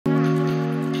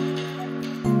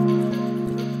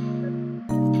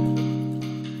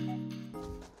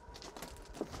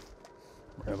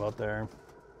out there.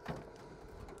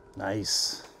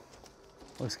 Nice.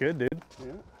 Looks good, dude.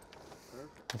 Yeah.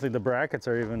 I think the brackets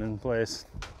are even in place.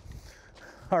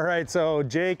 All right, so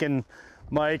Jake and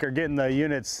Mike are getting the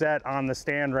unit set on the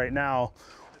stand right now.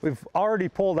 We've already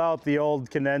pulled out the old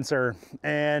condenser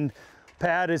and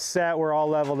pad is set. We're all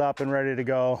leveled up and ready to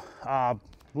go.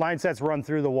 Line sets run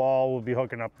through the wall. We'll be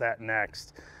hooking up that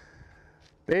next.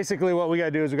 Basically what we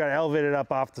gotta do is we gotta elevate it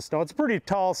up off the snow. It's a pretty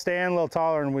tall stand, a little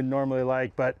taller than we'd normally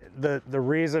like, but the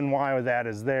reason why that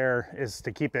is there is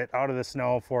to keep it out of the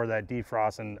snow for that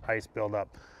defrost and ice buildup.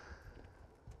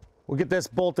 We'll get this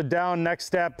bolted down. Next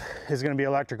step is gonna be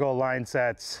electrical line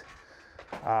sets,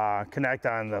 connect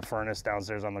on the furnace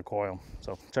downstairs on the coil.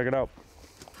 So check it out.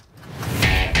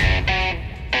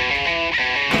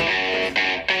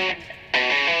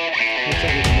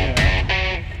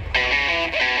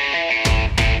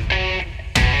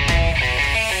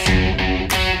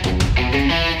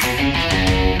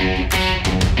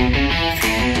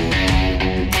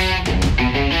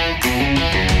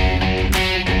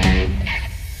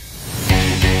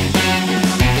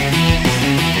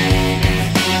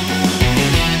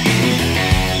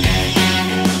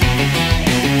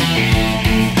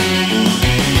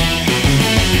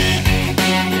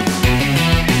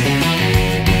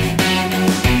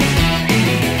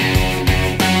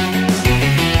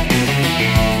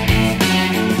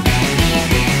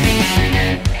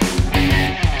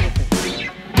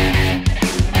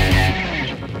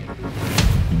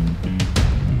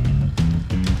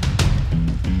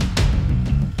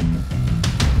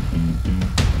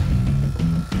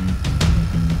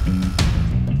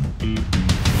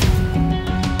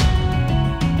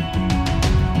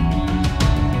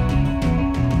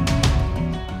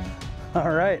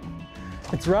 All right,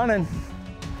 it's running.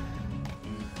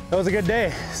 That was a good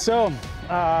day. So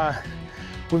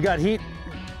we've got heat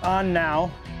on now.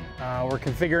 We're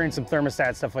configuring some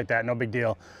thermostat, stuff like that, no big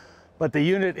deal. But the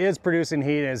unit is producing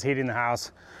heat and is heating the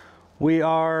house. We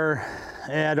are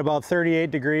at about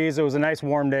 38 degrees. It was a nice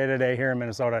warm day today here in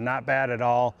Minnesota. Not bad at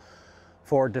all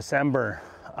for December.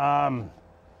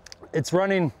 It's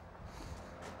running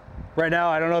right now.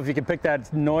 I don't know if you can pick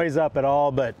that noise up at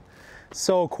all, but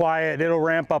so quiet. It'll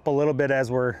ramp up a little bit as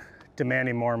we're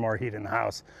demanding more and more heat in the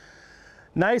house.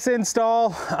 Nice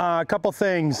install. A couple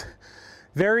things.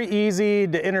 Very easy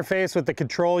to interface with the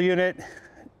control unit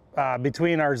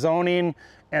between our zoning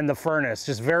and the furnace.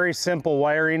 Just very simple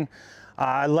wiring.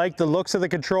 I like the looks of the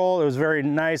control. It was very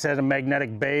nice. It had a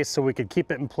magnetic base so we could keep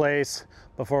it in place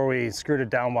before we screwed it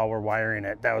down while we're wiring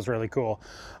it. That was really cool.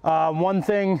 One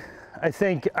thing I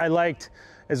think I liked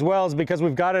as well is because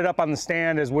we've got it up on the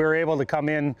stand, is we were able to come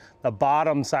in the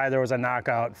bottom side. There was a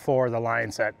knockout for the line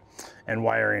set and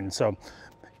wiring. So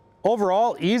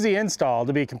overall, easy install,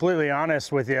 to be completely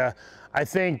honest with you. I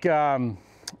think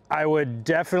I would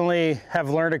definitely have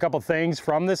learned a couple things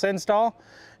from this install,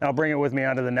 and I'll bring it with me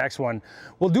onto the next one.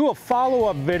 We'll do a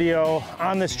follow-up video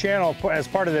on this channel as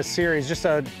part of this series, just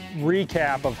a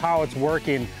recap of how it's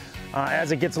working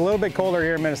as it gets a little bit colder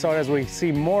here in Minnesota, as we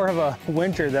see more of a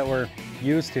winter that we're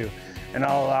used to. And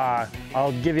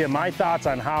I'll give you my thoughts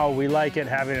on how we like it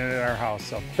having it in our house.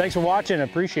 So thanks for watching,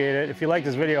 appreciate it. If you like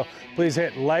this video, please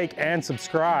hit like and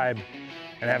subscribe,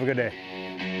 and have a good day.